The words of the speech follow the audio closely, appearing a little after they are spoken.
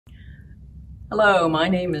Hello, my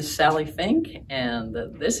name is Sally Fink, and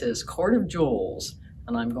this is Court of Jewels,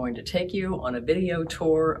 and I'm going to take you on a video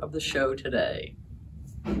tour of the show today.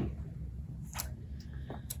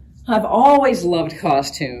 I've always loved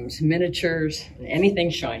costumes, miniatures, and anything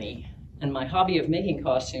shiny, and my hobby of making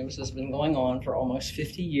costumes has been going on for almost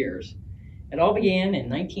 50 years. It all began in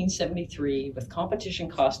 1973 with competition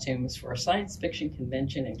costumes for a science fiction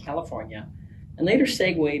convention in California, and later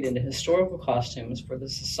segued into historical costumes for the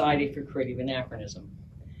Society for Creative Anachronism.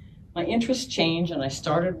 My interests changed and I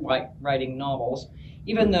started writing novels,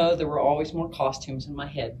 even though there were always more costumes in my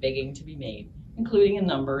head begging to be made, including a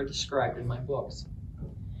number described in my books.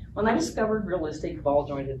 When I discovered realistic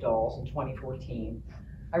ball-jointed dolls in 2014,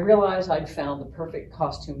 I realized I'd found the perfect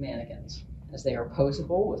costume mannequins. As they are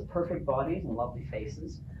posable with perfect bodies and lovely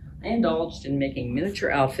faces, I indulged in making miniature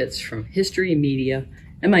outfits from history, media,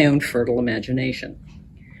 and my own fertile imagination.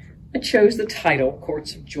 I chose the title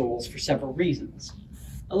Courts of Jewels for several reasons.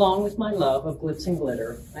 Along with my love of glitz and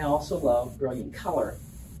glitter, I also love brilliant color,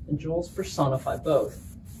 and jewels personify both.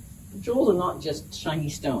 The jewels are not just shiny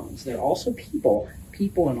stones, they're also people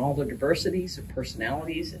in all their diversities of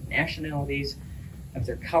personalities and nationalities, of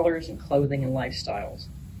their colors and clothing and lifestyles.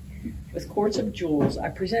 With Courts of Jewels, I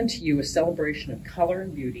present to you a celebration of color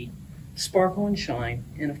and beauty, sparkle and shine,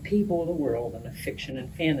 and of people of the world and of fiction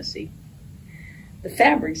and fantasy. The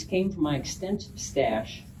fabrics came from my extensive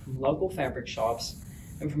stash from local fabric shops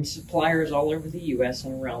and from suppliers all over the U.S.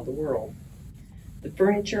 and around the world. The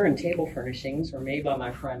furniture and table furnishings were made by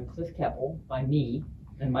my friend Cliff Keppel, by me,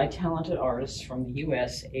 and by talented artists from the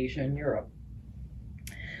U.S., Asia, and Europe.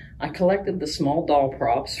 I collected the small doll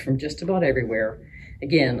props from just about everywhere,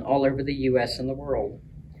 again, all over the U.S. and the world.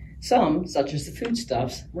 Some, such as the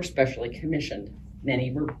foodstuffs, were specially commissioned.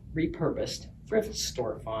 Many were repurposed, thrift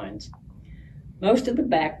store finds. Most of the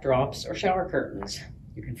backdrops are shower curtains.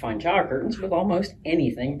 You can find shower curtains with almost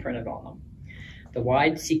anything printed on them. The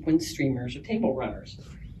wide sequin streamers are table runners.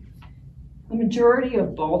 The majority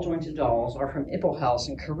of ball-jointed dolls are from Ipple House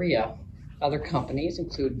in Korea. Other companies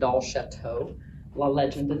include Doll Chateau, La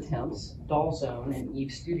Legend Attempts, Doll Zone, and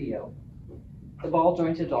Eve Studio. The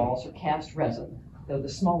ball-jointed dolls are cast resin, though the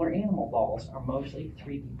smaller animal dolls are mostly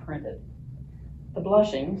 3D printed. The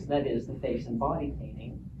blushings, that is, the face and body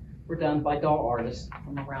painting, were done by doll artists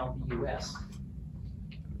from around the U.S.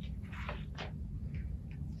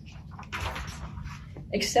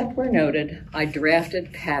 Except where noted, I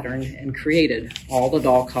drafted, patterned, and created all the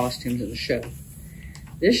doll costumes in the show.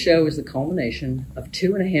 This show is the culmination of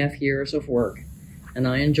 2.5 years of work, and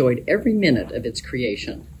I enjoyed every minute of its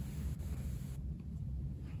creation.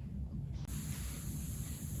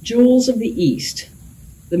 Jewels of the East.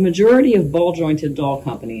 The majority of ball-jointed doll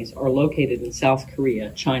companies are located in South Korea,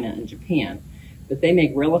 China, and Japan, but they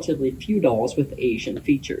make relatively few dolls with Asian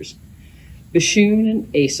features. Bishun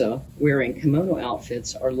and Asa, wearing kimono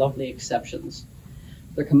outfits, are lovely exceptions.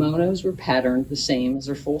 Their kimonos were patterned the same as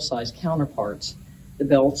their full-size counterparts. The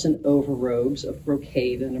belts and overrobes of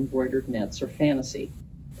brocade and embroidered nets are fantasy.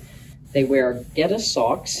 They wear geta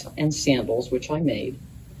socks and sandals, which I made.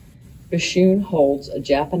 Bishun holds a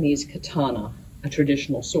Japanese katana, a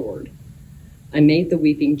traditional sword. I made the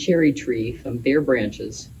weeping cherry tree from bare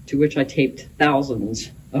branches, to which I taped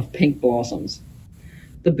thousands of pink blossoms.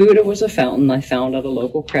 The Buddha was a fountain I found at a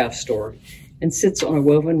local craft store and sits on a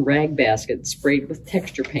woven rag basket sprayed with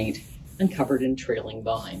texture paint and covered in trailing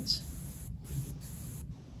vines.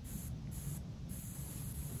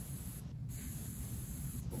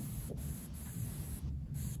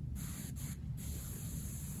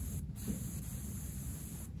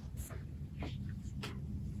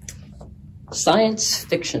 Science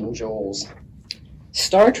fiction jewels.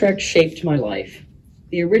 Star Trek shaped my life.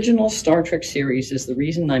 The original Star Trek series is the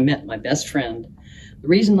reason I met my best friend, the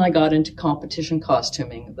reason I got into competition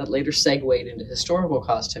costuming that later segued into historical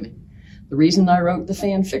costuming, the reason I wrote the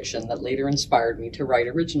fan fiction that later inspired me to write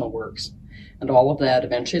original works, and all of that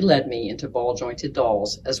eventually led me into ball-jointed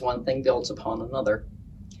dolls as one thing builds upon another.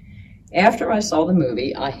 After I saw the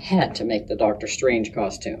movie, I had to make the Doctor Strange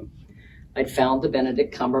costume. I'd found the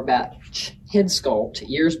Benedict Cumberbatch head sculpt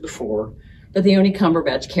years before, but the only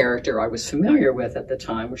Cumberbatch character I was familiar with at the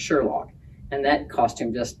time was Sherlock, and that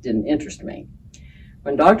costume just didn't interest me.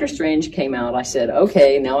 When Doctor Strange came out, I said,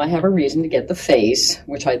 okay, now I have a reason to get the face,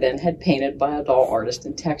 which I then had painted by a doll artist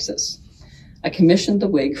in Texas. I commissioned the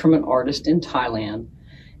wig from an artist in Thailand,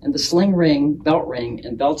 and the sling ring, belt ring,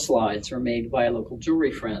 and belt slides were made by a local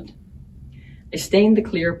jewelry friend. I stained the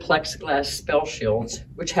clear plexiglass spell shields,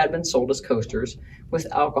 which had been sold as coasters, with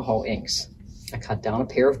alcohol inks. I cut down a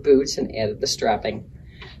pair of boots and added the strapping.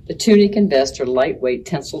 The tunic and vest are lightweight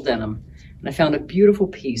tensile denim, and I found a beautiful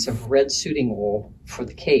piece of red suiting wool for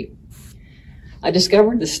the cape. I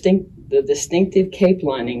discovered the distinctive cape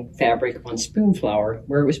lining fabric on Spoonflower,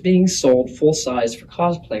 where it was being sold full size for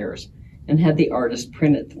cosplayers, and had the artist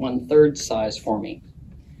print it 1/3 size for me.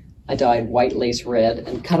 I dyed white lace red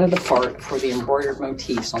and cut it apart for the embroidered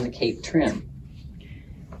motifs on the cape trim.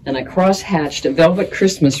 And I cross-hatched a velvet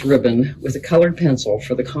Christmas ribbon with a colored pencil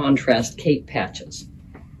for the contrast cape patches.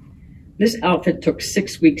 This outfit took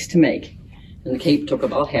 6 weeks to make, and the cape took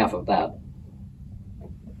about half of that.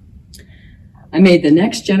 I made the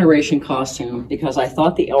next generation costume because I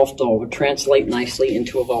thought the elf doll would translate nicely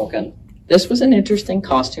into a Vulcan. This was an interesting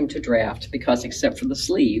costume to draft because, except for the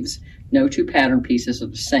sleeves, no two pattern pieces are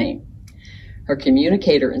the same. Her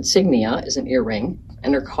communicator insignia is an earring,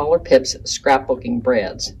 and her collar pips scrapbooking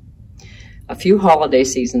brads. A few holiday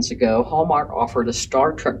seasons ago, Hallmark offered a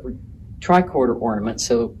Star Trek tricorder ornament,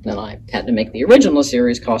 so then I had to make the original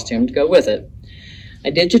series costume to go with it.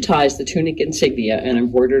 I digitized the tunic insignia and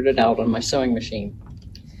embroidered it out on my sewing machine.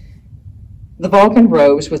 The Vulcan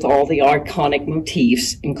robes with all the iconic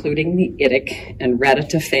motifs, including the Ittic and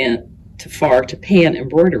rat-a-far-to-pan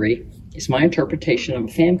embroidery, is my interpretation of a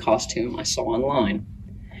fan costume I saw online.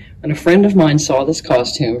 When a friend of mine saw this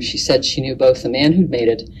costume, she said she knew both the man who'd made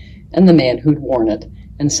it and the man who'd worn it,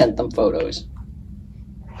 and sent them photos.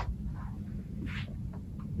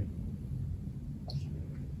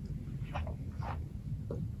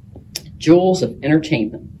 Jewels of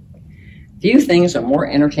entertainment. Few things are more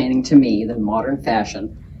entertaining to me than modern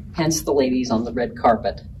fashion, hence the ladies on the red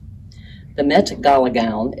carpet. The Met Gala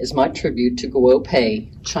gown is my tribute to Guo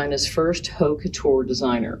Pei, China's first haute couture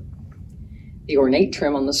designer. The ornate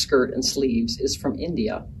trim on the skirt and sleeves is from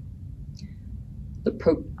India.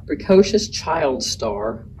 The precocious child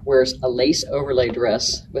star wears a lace overlay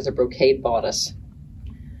dress with a brocade bodice.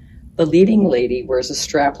 The leading lady wears a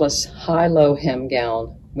strapless, high-low hem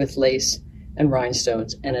gown with lace and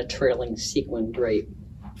rhinestones and a trailing sequin drape.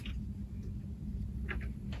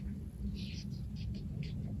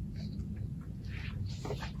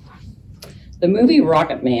 The movie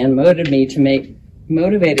Rocket Man motivated me to make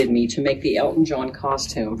the Elton John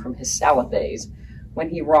costume from his salad days, when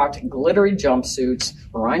he rocked glittery jumpsuits,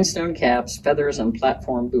 rhinestone caps, feathers, and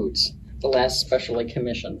platform boots, the last specially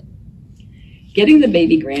commissioned. Getting the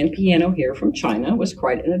baby grand piano here from China was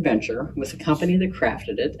quite an adventure, with the company that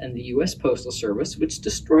crafted it and the U.S. Postal Service, which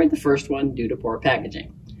destroyed the first one due to poor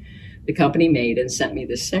packaging. The company made and sent me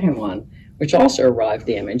the second one, which also arrived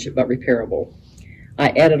damaged but repairable.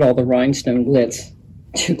 I added all the rhinestone glitz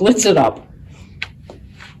to glitz it up.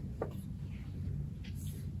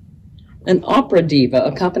 An opera diva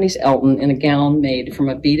accompanies Elton in a gown made from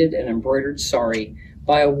a beaded and embroidered sari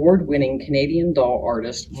by award-winning Canadian doll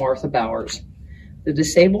artist Martha Bowers. The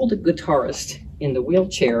disabled guitarist in the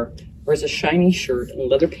wheelchair wears a shiny shirt and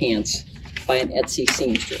leather pants by an Etsy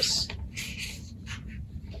seamstress.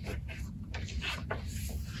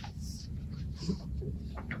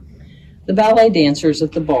 The ballet dancers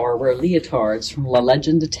at the bar wear leotards from La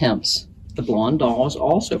Legend Attempts. The blonde doll is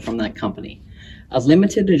also from that company, a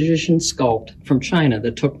limited edition sculpt from China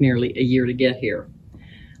that took nearly a year to get here.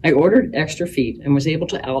 I ordered extra feet and was able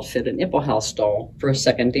to outfit an Ippelhaus doll for a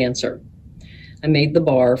second dancer. I made the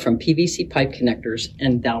bar from PVC pipe connectors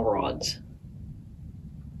and dowel rods.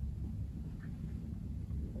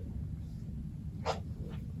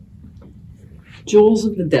 Jewels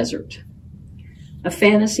of the Desert. A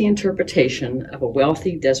fantasy interpretation of a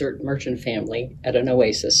wealthy desert merchant family at an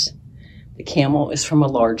oasis. The camel is from a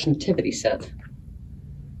large nativity set.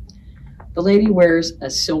 The lady wears a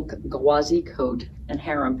silk gauzy coat and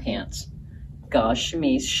harem pants, gauze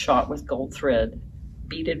chemise shot with gold thread,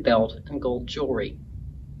 beaded belt, and gold jewelry.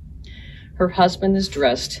 Her husband is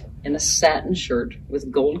dressed in a satin shirt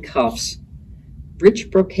with gold cuffs,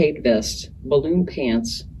 rich brocade vest, balloon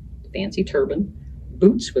pants, fancy turban,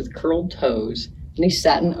 boots with curled toes, and a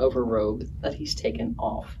satin overrobe that he's taken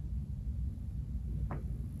off.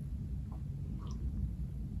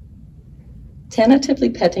 Tentatively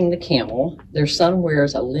petting the camel, their son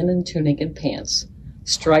wears a linen tunic and pants,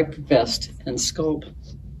 striped vest, and skull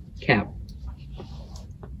cap.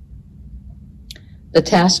 The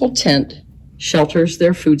tassel tent shelters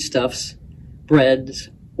their foodstuffs, breads,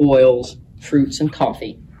 oils, fruits, and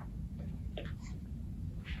coffee.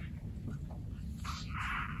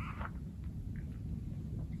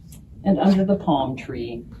 And under the palm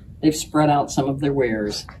tree, they've spread out some of their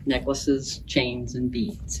wares, necklaces, chains, and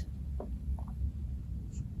beads.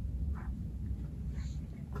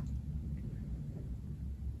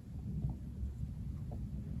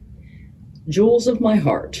 Jewels of My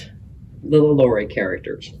Heart, the Lalaurie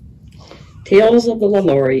characters. Tales of the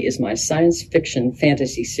LaLaurie is my science fiction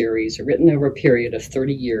fantasy series written over a period of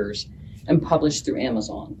 30 years and published through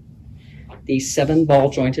Amazon. These 7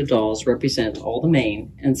 ball-jointed dolls represent all the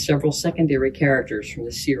main and several secondary characters from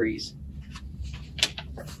the series.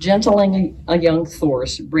 Gentling a young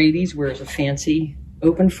Thors, Brady's wears a fancy,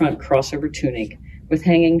 open-front crossover tunic with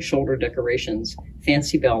hanging shoulder decorations,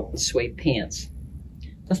 fancy belt, and suede pants.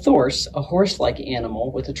 The Thors, a horse-like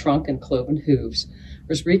animal with a trunk and cloven hooves,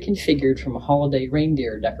 was reconfigured from a holiday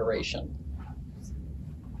reindeer decoration.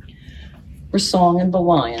 Rasong and the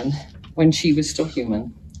lion, when she was still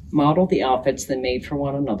human, modeled the outfits they made for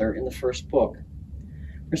one another in the first book.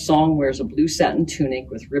 Rasong wears a blue satin tunic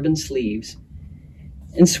with ribbon sleeves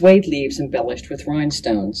and suede leaves embellished with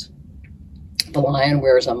rhinestones. The lion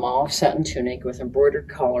wears a mauve satin tunic with embroidered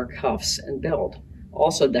collar, cuffs, and belt,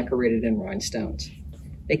 also decorated in rhinestones.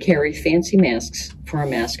 They carry fancy masks for a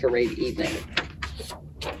masquerade evening.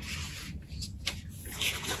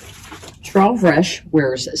 Tralvresh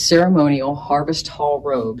wears ceremonial Harvest Hall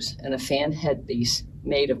robes and a fan headpiece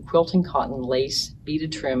made of quilting cotton, lace,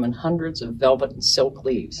 beaded trim, and hundreds of velvet and silk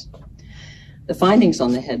leaves. The findings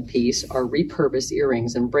on the headpiece are repurposed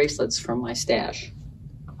earrings and bracelets from my stash.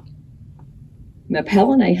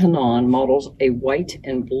 Mapelane Hanan models a white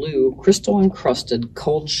and blue crystal-encrusted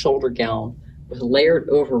cold shoulder gown with a layered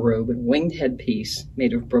overrobe and winged headpiece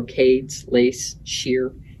made of brocades, lace,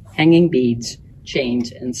 sheer, hanging beads,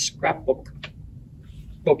 chains, and scrapbooking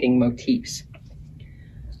motifs.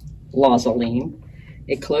 Lazaline,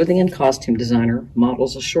 a clothing and costume designer,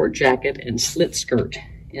 models a short jacket and slit skirt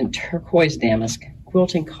in turquoise damask,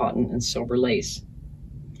 quilting cotton, and silver lace.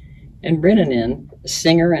 And Brennanin, a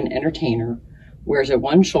singer and entertainer, wears a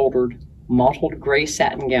one-shouldered, mottled gray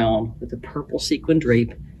satin gown with a purple sequin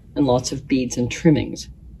drape and lots of beads and trimmings.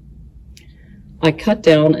 I cut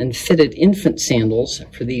down and fitted infant sandals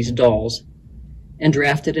for these dolls and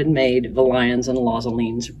drafted and made the Lions and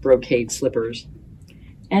Lazaline's brocade slippers.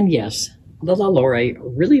 And yes, the LaLaurie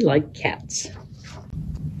really like cats.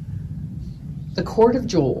 The Court of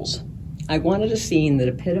Jewels. I wanted a scene that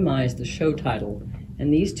epitomized the show title,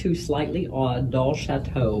 and these 2 slightly odd doll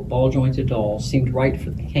chateau ball-jointed dolls seemed right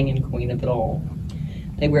for the king and queen of it all.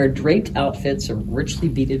 They wear draped outfits of richly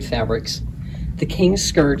beaded fabrics. The king's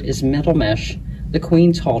skirt is metal mesh, the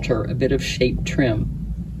queen's halter a bit of shaped trim.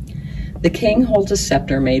 The king holds a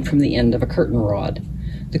scepter made from the end of a curtain rod.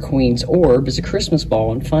 The queen's orb is a Christmas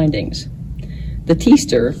ball and findings. The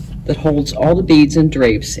teaster that holds all the beads and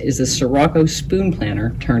drapes is a Sirocco spoon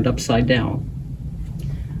planner turned upside down.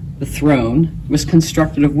 The throne was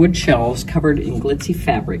constructed of wood shelves covered in glitzy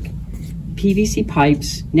fabric, PVC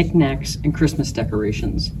pipes, knickknacks, and Christmas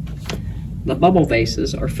decorations. The bubble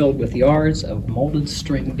vases are filled with yards of molded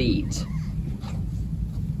string beads.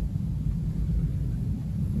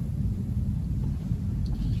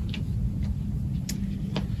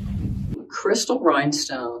 Crystal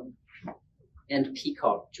rhinestone and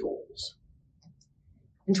peacock jewels.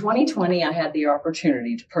 In 2020, I had the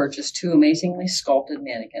opportunity to purchase 2 amazingly sculpted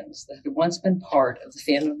mannequins that had once been part of the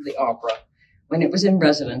Phantom of the Opera when it was in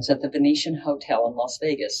residence at the Venetian Hotel in Las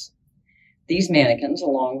Vegas. These mannequins,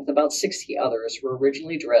 along with about 60 others, were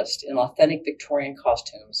originally dressed in authentic Victorian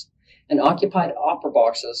costumes and occupied opera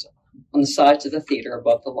boxes on the sides of the theater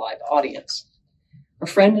above the live audience. A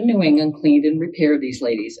friend in New England cleaned and repaired these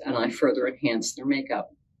ladies, and I further enhanced their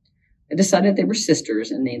makeup. I decided they were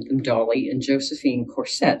sisters and named them Dolly and Josephine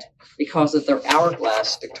Corset because of their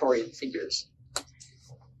hourglass Victorian figures.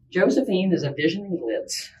 Josephine is a vision in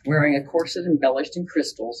glitz, wearing a corset embellished in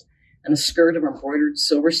crystals and a skirt of embroidered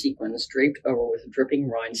silver sequins draped over with dripping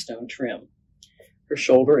rhinestone trim. Her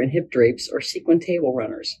shoulder and hip drapes are sequin table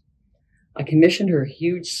runners. I commissioned her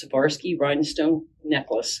huge Swarovski rhinestone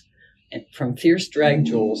necklace from Fierce Drag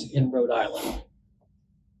Jewels in Rhode Island.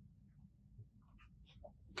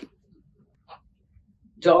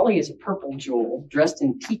 Dolly is a purple jewel dressed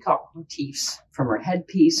in peacock motifs from her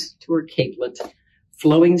headpiece to her capelet,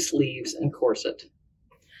 flowing sleeves, and corset.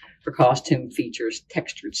 Her costume features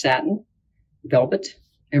textured satin, velvet,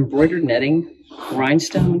 embroidered netting,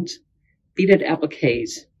 rhinestones, beaded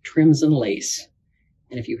appliques, trims, and lace.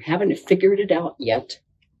 And if you haven't figured it out yet,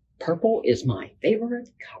 purple is my favorite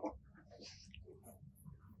color.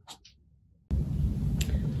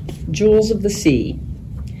 Jewels of the Sea.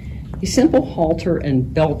 A simple halter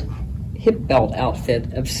and hip belt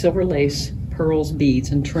outfit of silver lace, pearls, beads,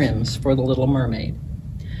 and trims for the Little Mermaid.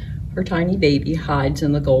 Her tiny baby hides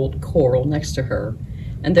in the gold coral next to her,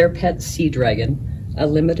 and their pet sea dragon, a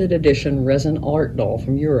limited edition resin art doll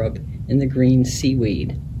from Europe in the green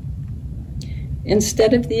seaweed.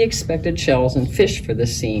 Instead of the expected shells and fish for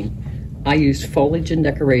this scene, I used foliage and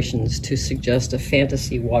decorations to suggest a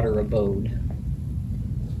fantasy water abode.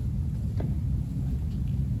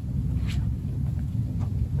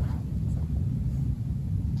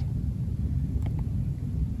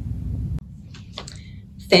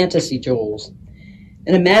 Fantasy jewels.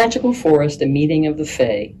 In a magical forest, a meeting of the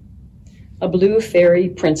Fae. A blue fairy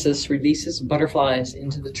princess releases butterflies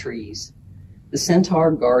into the trees. The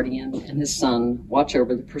centaur guardian and his son watch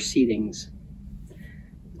over the proceedings.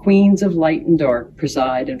 Queens of light and dark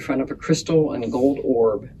preside in front of a crystal and gold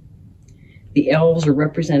orb. The elves are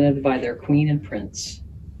represented by their queen and prince.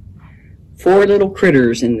 4 little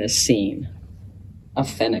critters in this scene. A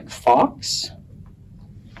fennec fox,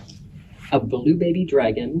 a blue baby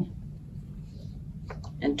dragon,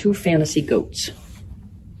 and 2 fantasy goats.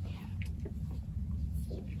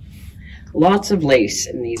 Lots of lace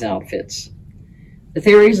in these outfits. The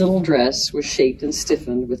fairy's little dress was shaped and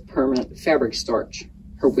stiffened with permanent fabric starch.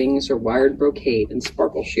 Her wings are wired brocade and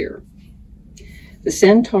sparkle sheer. The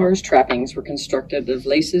centaur's trappings were constructed of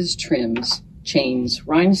laces, trims, chains,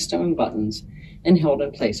 rhinestone buttons, and held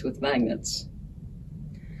in place with magnets.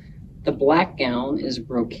 The black gown is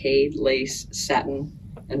brocade, lace, satin,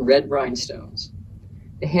 and red rhinestones.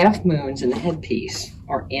 The half moons in the headpiece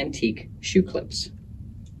are antique shoe clips.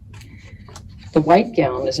 The white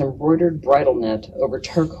gown is embroidered bridal net over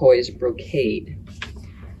turquoise brocade.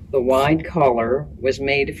 The wide collar was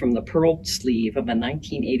made from the pearled sleeve of a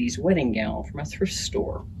 1980s wedding gown from a thrift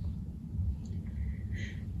store.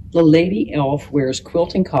 The lady elf wears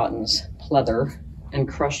quilting cottons, pleather, and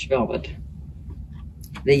crushed velvet.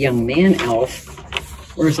 The young man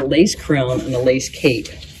elf wears a lace crown and a lace cape.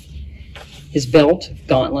 His belt,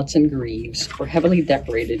 gauntlets, and greaves were heavily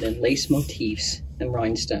decorated in lace motifs and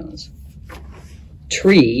rhinestones.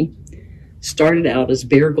 Tree started out as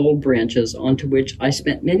bare gold branches onto which I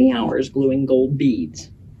spent many hours gluing gold beads.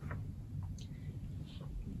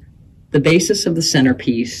 The basis of the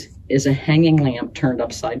centerpiece is a hanging lamp turned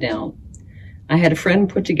upside down. I had a friend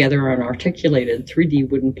put together an articulated 3D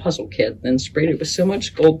wooden puzzle kit, then sprayed it with so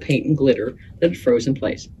much gold paint and glitter that it froze in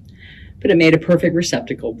place. But it made a perfect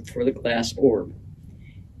receptacle for the glass orb.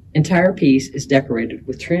 Entire piece is decorated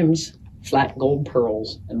with trims, flat gold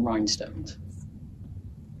pearls, and rhinestones.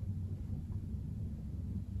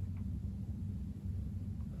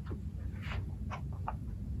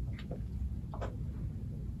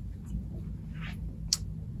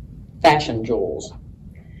 Fashion jewels.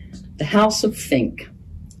 The House of Fink,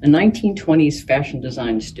 a 1920s fashion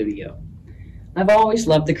design studio. I've always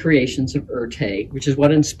loved the creations of Urte, which is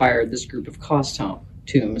what inspired this group of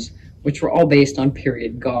costumes, which were all based on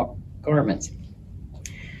period garments.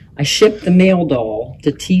 I shipped the male doll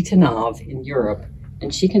to T. Tanav in Europe,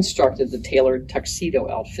 and she constructed the tailored tuxedo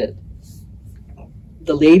outfit.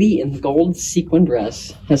 The lady in the gold sequin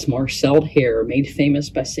dress has marcelled hair made famous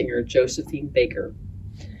by singer Josephine Baker.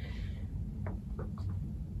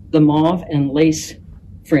 The mauve and lace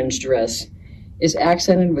fringe dress is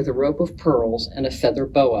accented with a rope of pearls and a feather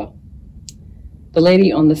boa. The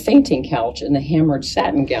lady on the fainting couch in the hammered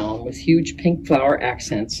satin gown with huge pink flower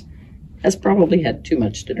accents has probably had too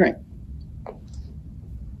much to drink.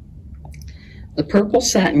 The purple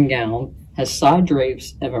satin gown has side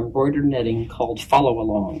drapes of embroidered netting called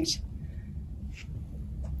follow-alongs.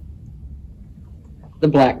 The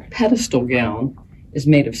black pedestal gown is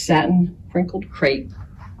made of satin, crinkled crepe,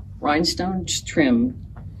 rhinestone trim,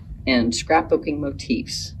 and scrapbooking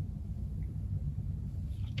motifs.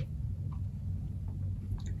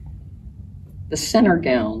 The center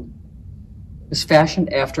gown is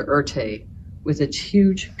fashioned after Urte with its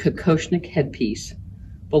huge Kokoshnik headpiece,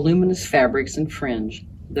 voluminous fabrics and fringe,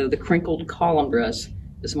 though the crinkled column dress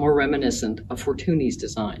is more reminiscent of Fortuni's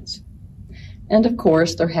designs. And of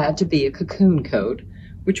course, there had to be a cocoon coat,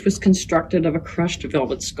 which was constructed of a crushed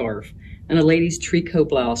velvet scarf and a lady's tricot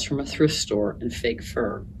blouse from a thrift store and fake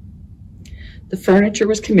fur. The furniture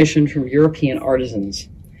was commissioned from European artisans.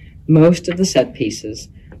 Most of the set pieces,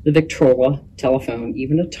 the Victrola, telephone,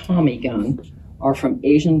 even a Tommy gun, are from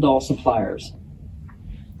Asian doll suppliers.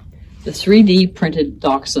 The 3D printed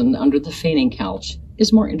dachshund under the fainting couch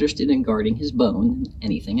is more interested in guarding his bone than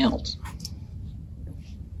anything else.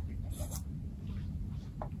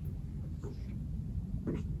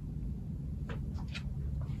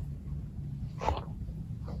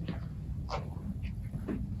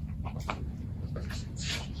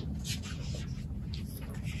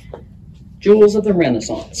 Jewels of the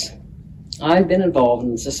Renaissance. I've been involved in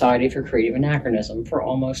the Society for Creative Anachronism for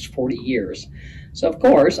almost 40 years, so of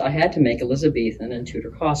course I had to make Elizabethan and Tudor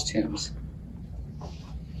costumes.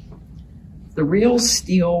 The real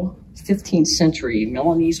steel 15th century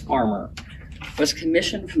Milanese armor was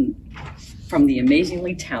commissioned from the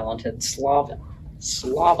amazingly talented Slava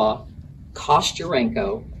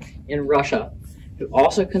Kostyurenko in Russia, who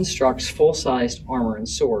also constructs full-sized armor and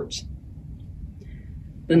swords.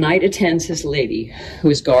 The knight attends his lady, who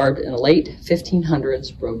is garbed in a late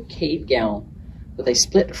 1500s brocade gown with a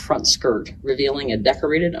split front skirt revealing a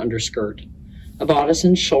decorated underskirt, a bodice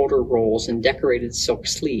and shoulder rolls and decorated silk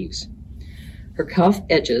sleeves. Her cuff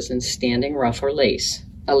edges and standing ruff are lace,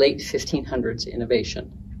 a late 1500s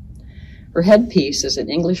innovation. Her headpiece is an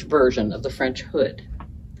English version of the French hood.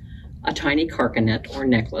 A tiny carcanet or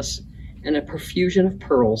necklace and a profusion of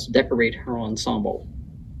pearls decorate her ensemble.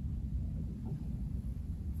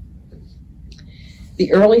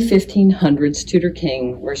 The early 1500s Tudor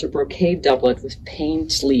king wears a brocade doublet with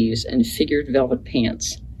paned sleeves and figured velvet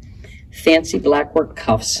pants, fancy blackwork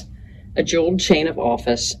cuffs, a jeweled chain of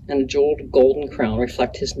office, and a jeweled golden crown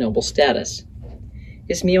reflect his noble status.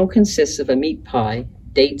 His meal consists of a meat pie,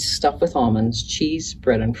 dates stuffed with almonds, cheese,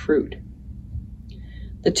 bread, and fruit.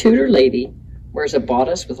 The Tudor lady wears a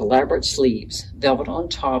bodice with elaborate sleeves, velvet on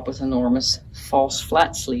top with enormous false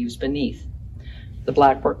flat sleeves beneath. The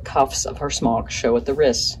blackwork cuffs of her smock show at the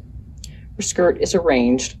wrists. Her skirt is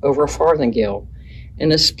arranged over a farthingale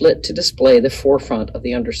and is split to display the forefront of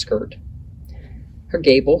the underskirt. Her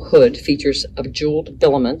gable hood features a jeweled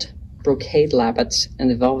filament, brocade lappets, and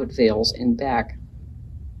the velvet veils in back.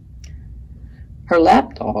 Her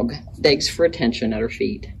lapdog begs for attention at her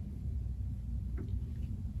feet.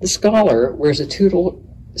 The scholar wears a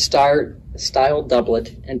Tudor-style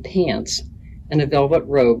doublet and pants and a velvet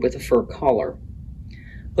robe with a fur collar.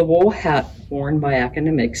 The wool hat worn by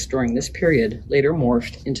academics during this period later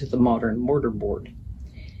morphed into the modern mortarboard.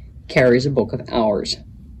 Carries a book of hours.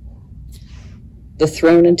 The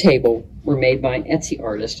throne and table were made by an Etsy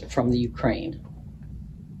artist from the Ukraine.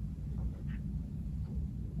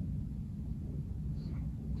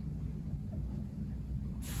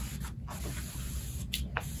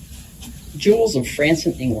 Jewels of France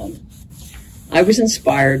and England. I was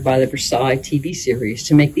inspired by the Versailles TV series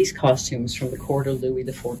to make these costumes from the court of Louis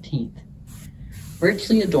XIV.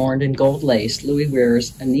 Richly adorned in gold lace, Louis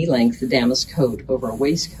wears a knee-length damask coat over a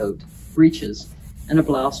waistcoat, breeches, and a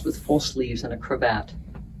blouse with full sleeves and a cravat.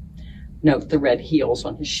 Note the red heels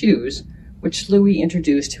on his shoes, which Louis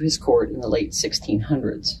introduced to his court in the late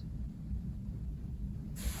 1600s.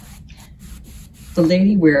 The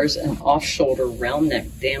lady wears an off-shoulder, round-neck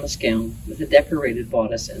damask gown with a decorated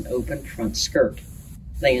bodice and open front skirt.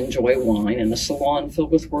 They enjoy wine in a salon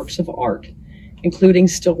filled with works of art, including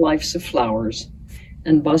still lifes of flowers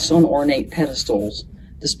and busts on ornate pedestals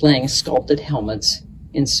displaying sculpted helmets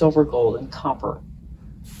in silver, gold, and copper.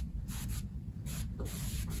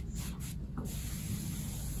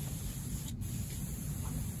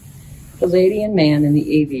 The lady and man in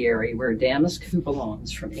the aviary wear damask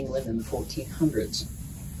houppelons from England in the 1400s.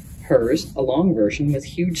 Hers, a long version with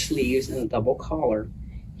huge sleeves and a double collar.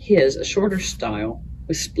 His, a shorter style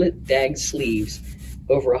with split bagged sleeves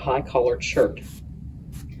over a high-collared shirt.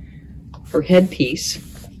 Her headpiece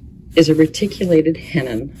is a reticulated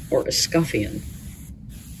hennin or escuffion.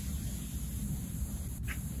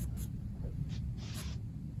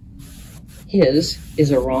 His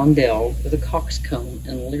is a rondelle with a coxcomb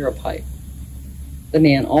and liripipe. The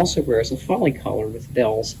man also wears a folly collar with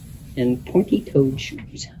bells and pointy-toed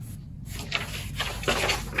shoes.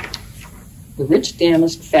 The rich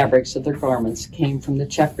damask fabrics of their garments came from the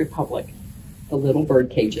Czech Republic. The little bird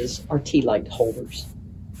cages are tea light holders.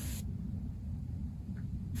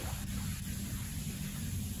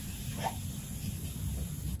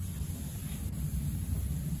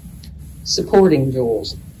 Supporting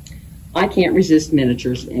jewels. I can't resist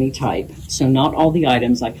miniatures of any type, so not all the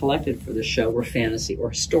items I collected for the show were fantasy or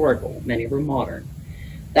historical. Many were modern.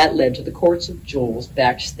 That led to the Courts of Jewels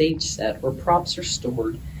backstage set where props are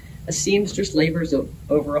stored. A seamstress labors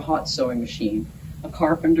over a hot sewing machine. A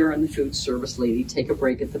carpenter and the food service lady take a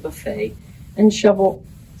break at the buffet, and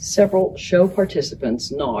several show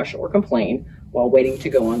participants nosh or complain while waiting to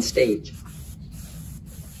go on stage.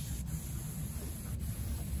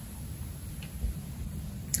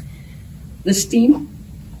 The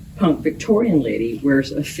steampunk Victorian lady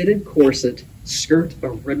wears a fitted corset, skirt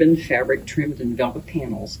of ribbon fabric trimmed in velvet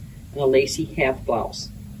panels, and a lacy half blouse.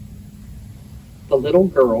 The little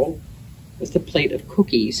girl with the plate of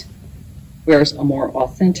cookies wears a more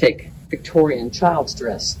authentic Victorian child's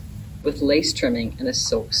dress with lace trimming and a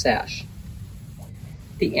silk sash.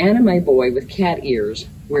 The anime boy with cat ears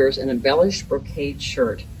wears an embellished brocade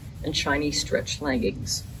shirt and shiny stretch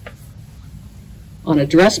leggings. On a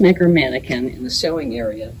dressmaker mannequin in the sewing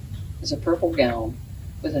area is a purple gown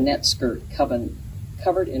with a net skirt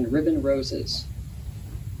covered in ribbon roses.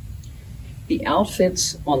 The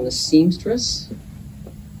outfits on the seamstress,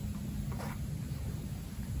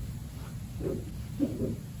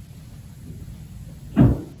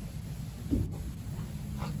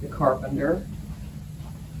 the carpenter,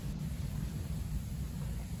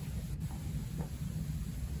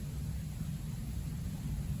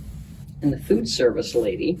 and the food service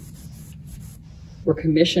lady were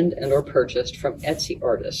commissioned and or purchased from Etsy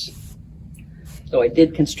artists. So I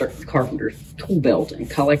did construct the carpenter's tool belt and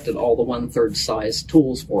collected all the 1/3 size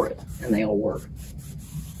tools for it, and they all work.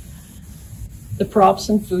 The props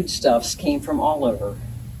and foodstuffs came from all over,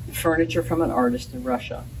 the furniture from an artist in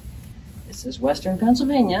Russia. This is Western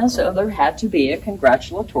Pennsylvania, so there had to be a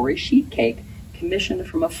congratulatory sheet cake commissioned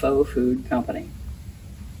from a faux food company.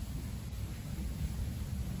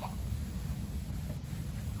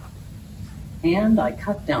 And I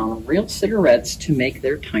cut down real cigarettes to make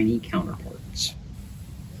their tiny counterparts.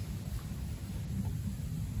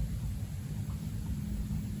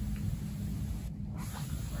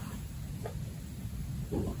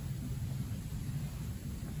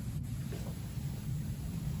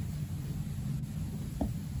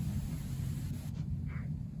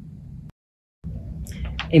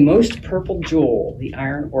 A most purple jewel, the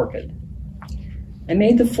iron orchid. I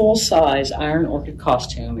made the full-size iron orchid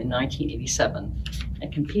costume in 1987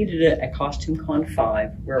 and competed at Costume Con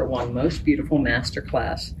 5, where it won Most Beautiful Master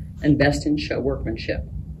Class and Best in Show Workmanship.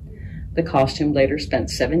 The costume later spent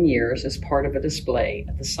 7 years as part of a display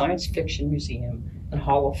at the Science Fiction Museum and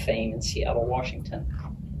Hall of Fame in Seattle, Washington.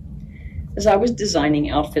 As I was designing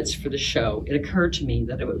outfits for the show, it occurred to me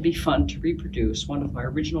that it would be fun to reproduce one of my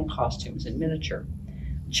original costumes in miniature.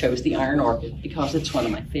 I chose the iron orchid because it's one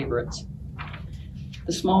of my favorites.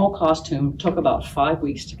 The small costume took about 5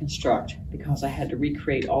 weeks to construct because I had to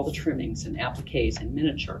recreate all the trimmings and appliques in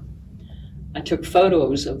miniature. I took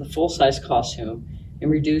photos of the full-size costume and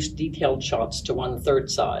reduced detailed shots to 1/3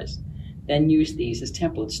 size, then used these as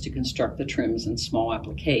templates to construct the trims and small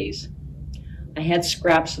appliques. I had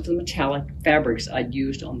scraps of the metallic fabrics I'd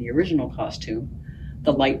used on the original costume,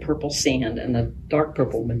 the light purple sand and the dark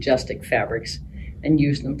purple majestic fabrics, and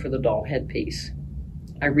used them for the doll headpiece.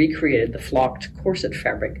 I recreated the flocked corset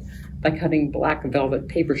fabric by cutting black velvet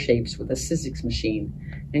paper shapes with a Sizzix machine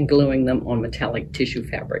and gluing them on metallic tissue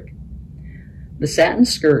fabric. The satin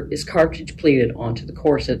skirt is cartridge pleated onto the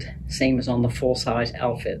corset, same as on the full-size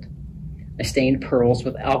outfit. I stained pearls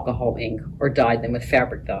with alcohol ink or dyed them with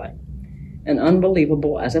fabric dye. And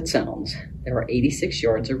unbelievable as it sounds, there are 86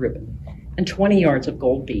 yards of ribbon and 20 yards of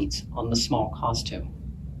gold beads on the small costume.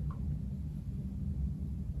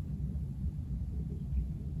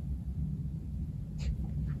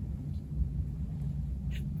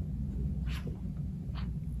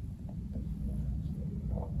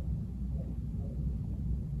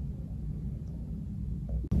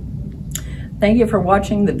 Thank you for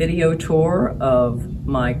watching the video tour of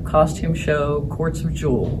my costume show, Courts of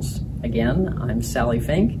Jewels. Again, I'm Sally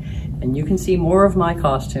Fink, and you can see more of my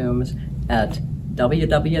costumes at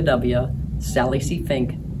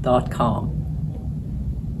www.sallycfink.com.